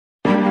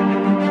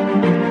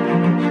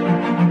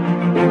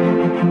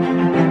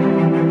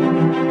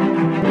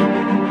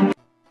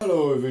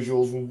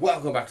visuals,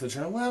 welcome back to the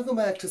channel, welcome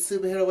back to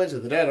Superhero Avenger.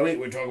 The day of the week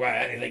we're talking about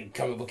anything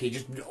comic booky,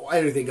 just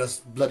anything us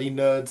bloody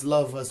nerds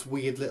love, us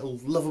weird little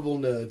lovable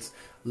nerds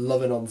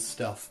loving on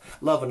stuff.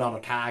 Loving on a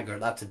tiger,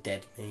 that's a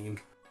dead meme.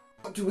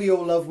 What do we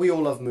all love? We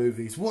all love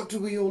movies. What do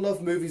we all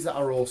love? Movies that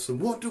are awesome.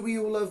 What do we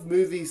all love?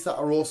 Movies that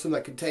are awesome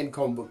that contain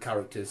comic book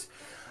characters.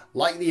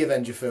 Like the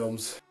Avenger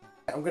films.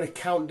 I'm going to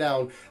count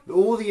down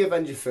all the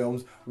Avenger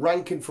films,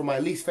 ranking from my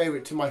least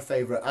favourite to my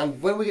favourite.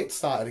 And when we get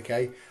started,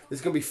 okay,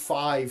 there's going to be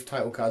 5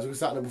 title cards. We're going to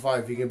start at number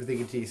 5. You're going to be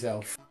thinking to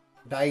yourself,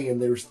 damn,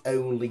 there's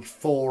only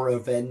 4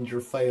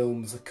 Avenger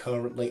films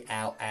currently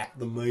out at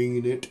the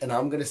minute. And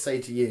I'm going to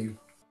say to you,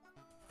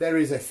 there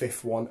is a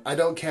 5th one. I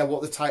don't care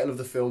what the title of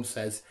the film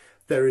says.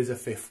 There is a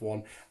 5th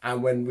one,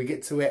 and when we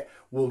get to it,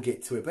 we'll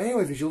get to it. But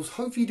anyway, visuals,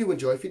 hope you do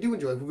enjoy. If you do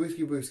enjoy,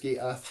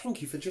 Booski,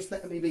 thank you for just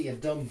letting me be a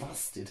dumb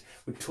bastard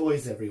with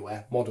toys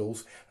everywhere,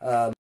 models.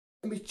 Let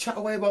me chat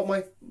away about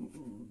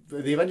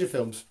the Avenger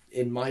films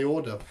in my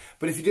order.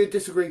 But if you do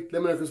disagree,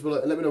 let me know below,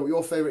 and let me know what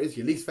your favourite is,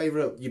 your least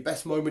favourite, your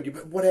best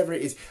moment, whatever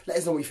it is. Let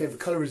us know what your favourite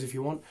colour is if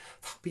you want.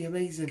 That'd be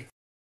amazing.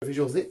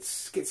 Visuals,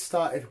 let's get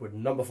started with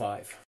number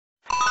 5.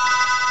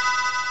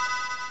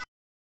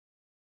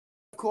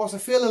 Of course, I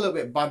feel a little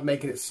bit bad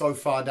making it so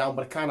far down,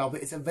 but I can't help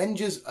it. It's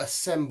Avengers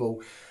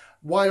Assemble.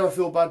 Why do I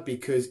feel bad?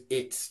 Because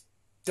it's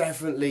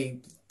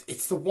definitely,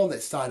 it's the one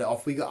that started it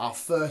off. We got our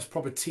first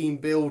proper team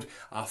build,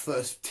 our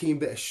first team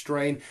bit of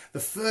strain. The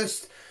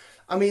first,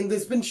 I mean,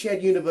 there's been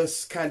shared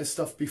universe kind of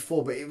stuff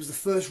before, but it was the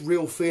first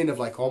real feeling of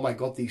like, oh my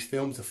god, these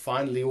films have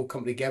finally all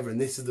come together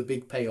and this is the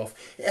big payoff.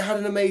 It had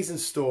an amazing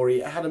story.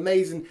 It had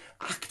amazing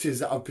actors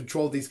that have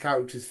controlled these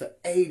characters for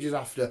ages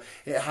after.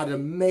 It had an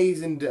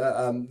amazing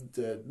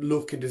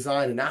look and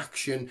design and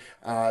action.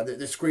 The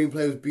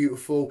screenplay was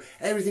beautiful.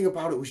 Everything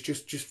about it was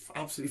just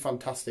absolutely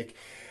fantastic.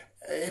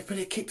 But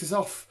it kicked us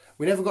off.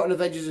 We never got an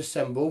Avengers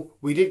Assemble.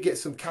 We did get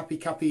some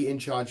Cappy in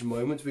charge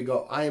moments. We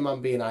got Iron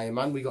Man being Iron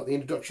Man. We got the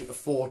introduction to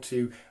 4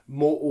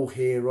 mortal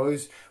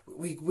heroes.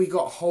 We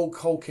got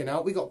Hulking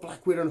out. We got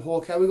Black Widow and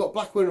Hawkeye. We got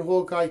Black Widow and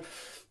Hawkeye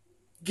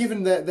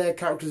giving their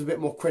characters a bit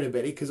more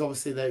credibility because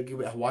obviously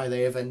why are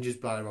they Avengers,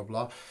 blah, blah,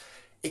 blah.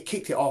 It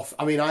kicked it off.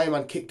 I mean, Iron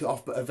Man kicked it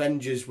off, but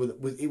Avengers,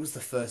 it was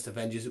the first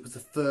Avengers. It was the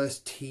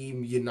first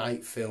Team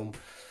Unite film.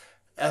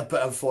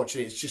 But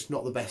unfortunately, it's just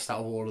not the best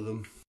out of all of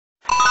them.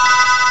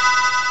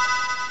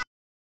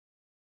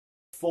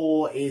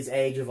 4 is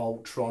Age of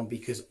Ultron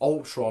because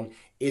Ultron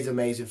is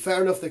amazing.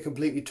 Fair enough, they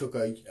completely took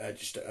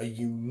just a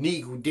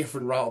unique,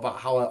 different route about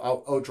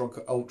how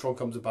Ultron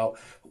comes about.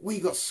 We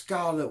got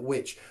Scarlet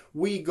Witch,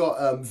 we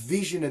got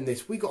Vision in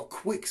this, we got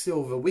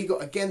Quicksilver, we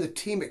got, again, the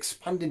team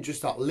expanding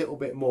just that little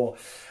bit more.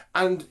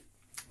 And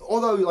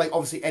although, like,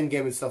 obviously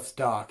Endgame and stuff's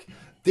dark,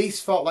 these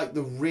felt like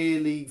the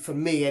really, for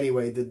me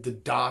anyway, the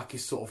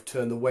darkest sort of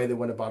turn, the way they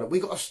went about it. We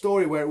got a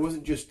story where it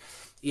wasn't just,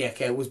 yeah,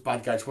 okay, it was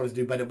bad guy, just wanted to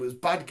do better, but it was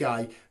bad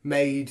guy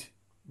made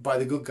by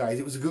the good guys.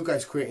 It was the good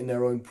guys creating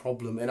their own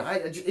problem, and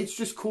it's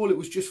just cool. It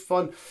was just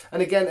fun.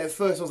 And again, at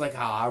first I was like,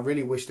 I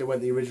really wish they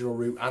went the original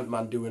route,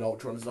 Ant-Man doing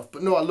Ultron and stuff.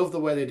 But no, I love the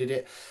way they did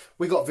it.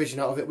 We got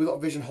Vision out of it. We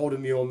got Vision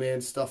holding Mjolnir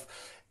and stuff.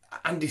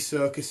 Andy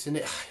Serkis in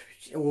it.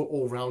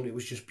 All round, it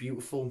was just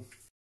beautiful.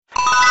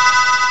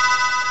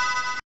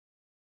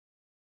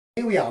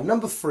 Here we are,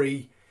 number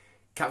 3,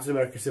 Captain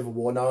America: Civil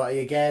War. Now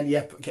again,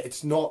 yep, okay,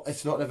 it's not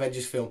an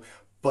Avengers film.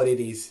 But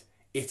it is.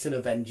 It's an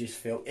Avengers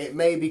film. It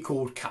may be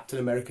called Captain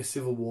America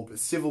Civil War, but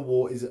Civil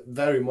War is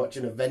very much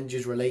an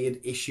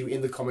Avengers-related issue in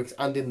the comics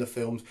and in the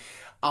films.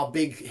 Our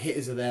big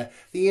hitters are there.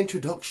 The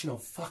introduction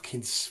of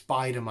fucking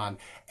Spider-Man.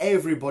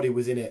 Everybody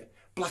was in it.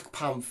 Black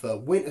Panther,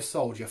 Winter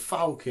Soldier,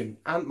 Falcon,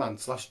 Ant-Man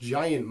 /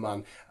 Giant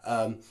Man.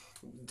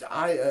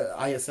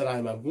 I said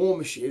Iron Man, War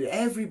Machine.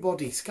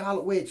 Everybody.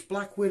 Scarlet Witch,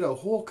 Black Widow,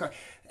 Hawkeye.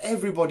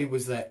 Everybody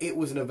was there. It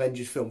was an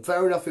Avengers film.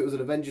 Fair enough, it was an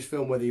Avengers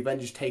film where the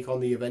Avengers take on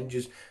the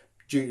Avengers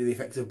due to the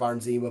effects of Baron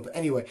Zemo. But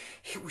anyway,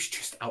 it was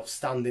just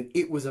outstanding.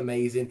 It was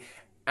amazing.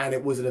 And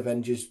it was an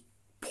Avengers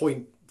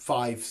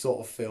 0.5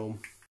 sort of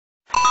film.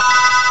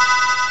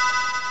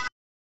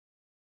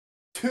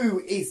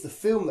 2 is the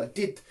film that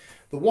did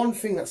the one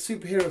thing that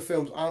superhero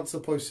films aren't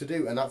supposed to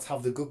do, and that's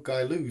have the good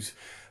guy lose.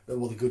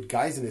 Well, the good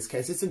guys in this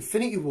case. It's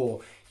Infinity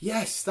War.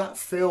 Yes, that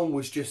film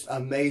was just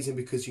amazing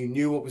because you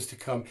knew what was to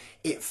come.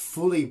 It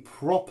fully,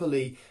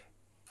 properly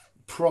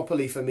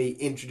for me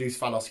introduced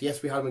Thanos.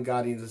 Yes, we had him in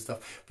Guardians and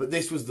stuff, but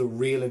this was the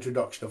real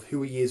introduction of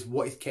who he is,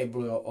 what he's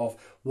capable of,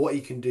 what he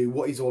can do,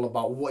 what he's all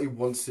about, what he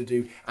wants to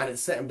do, and it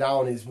set him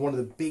down as one of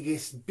the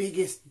biggest,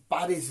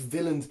 baddest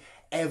villains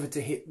ever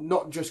to hit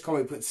not just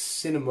comic but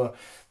cinema.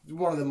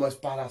 One of the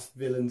most badass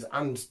villains,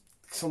 and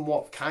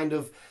somewhat kind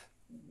of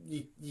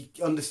you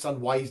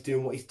understand why he's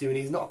doing what he's doing.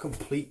 He's not a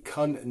complete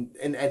cunt, and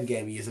in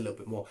Endgame he is a little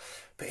bit more.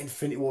 But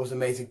Infinity War was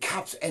amazing.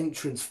 Cap's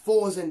entrance,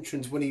 Thor's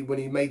entrance when he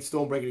made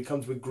Stormbreaker. He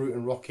comes with Groot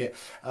and Rocket.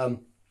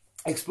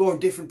 Exploring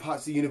different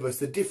parts of the universe,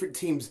 the different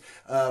teams,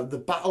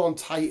 the battle on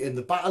Titan,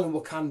 the battle in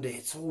Wakanda.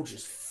 It's all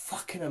just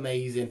fucking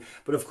amazing.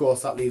 But of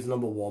course, that leaves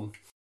number 1.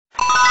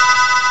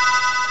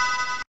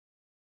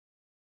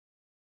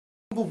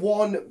 Number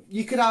 1,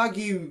 you could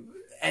argue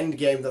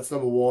Endgame, that's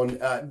number one.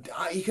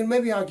 You can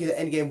maybe argue that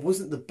Endgame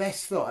wasn't the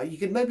best film. You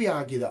could maybe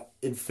argue that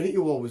Infinity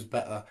War was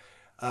better.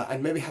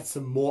 And maybe had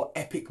some more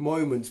epic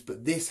moments,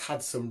 but this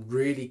had some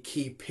really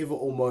key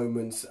pivotal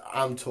moments.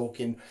 I'm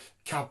talking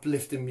Cap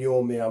lifting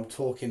Mjolnir, I'm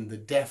talking the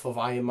death of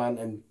Iron Man,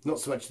 and not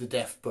so much the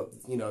death, but,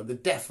 you know, the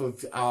death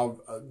of our,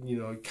 you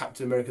know,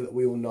 Captain America that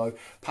we all know,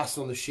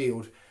 passing on the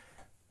shield.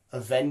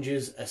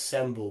 Avengers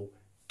Assemble.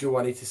 Do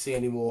I need to see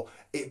any more?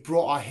 It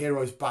brought our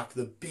heroes back,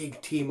 the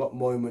big team-up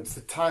moments,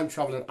 the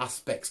time-traveling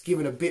aspects,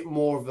 giving a bit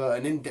more of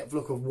an in-depth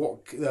look of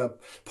what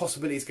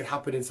possibilities could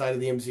happen inside of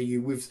the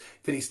MCU with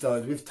Infinity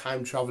Stones, with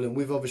time-traveling,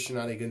 with other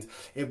shenanigans.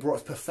 It brought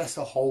us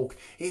Professor Hulk.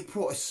 It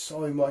brought us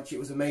so much. It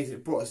was amazing.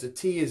 It brought us the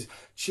tears,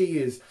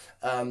 cheers,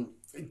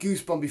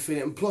 goosebumpy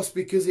feeling. And plus,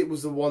 because it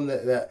was the one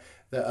that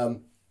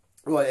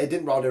well, it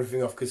didn't round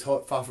everything off because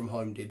Far From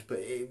Home did, but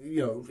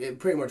it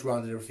pretty much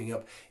rounded everything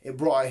up. It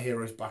brought our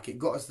heroes back. It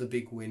got us the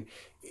big win.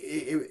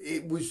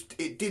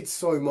 It did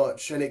so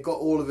much, and it got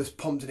all of us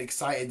pumped and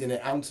excited, and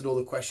it answered all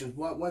the questions.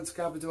 When's going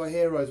to happen to our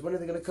heroes? When are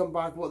they going to come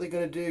back? What are they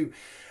going to do?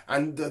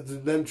 And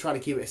them trying to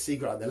keep it a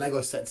secret. Like the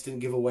Lego sets didn't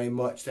give away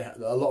much. A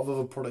lot of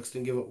other products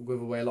didn't give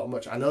away a lot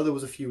much. I know there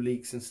was a few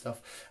leaks and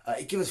stuff.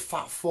 It gave us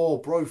Fat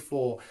 4, Bro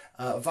 4,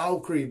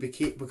 Valkyrie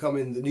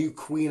becoming the new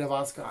Queen of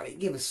Asgard. It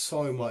gave us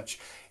so much.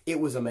 It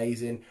was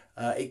amazing.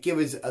 It gave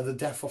us the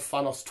death of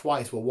Thanos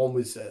twice. Well, one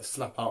was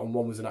slap out and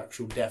one was an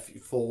actual death.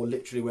 Thor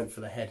literally went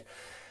for the head.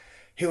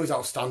 It was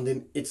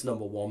outstanding. It's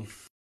number one.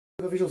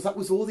 Visuals, that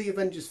was all the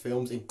Avengers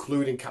films,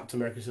 including Captain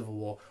America Civil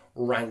War,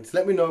 ranked.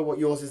 Let me know what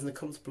yours is in the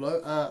comments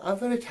below. I'm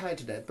very tired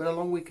today. It's been a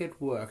long week at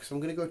work, so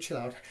I'm going to go chill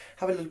out,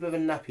 have a little bit of a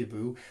nappy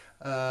boo,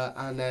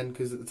 and then,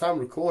 because at the time of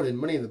recording,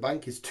 Money in the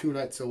Bank is 2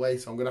 nights away,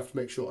 so I'm going to have to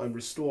make sure I'm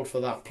restored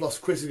for that. Plus,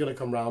 Chris is going to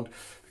come round,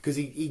 because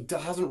he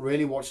hasn't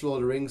really watched Lord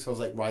of the Rings, so I was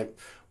like, right,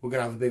 we're going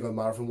to have a big old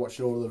marathon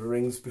watching Lord of the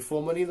Rings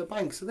before Money in the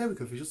Bank. So there we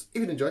go, visuals.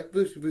 If you enjoy,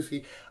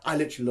 boosty. I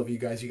literally love you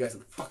guys. You guys are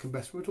the fucking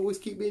best. We'll always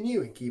keep being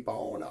you and keep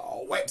on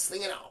web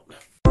slinging out.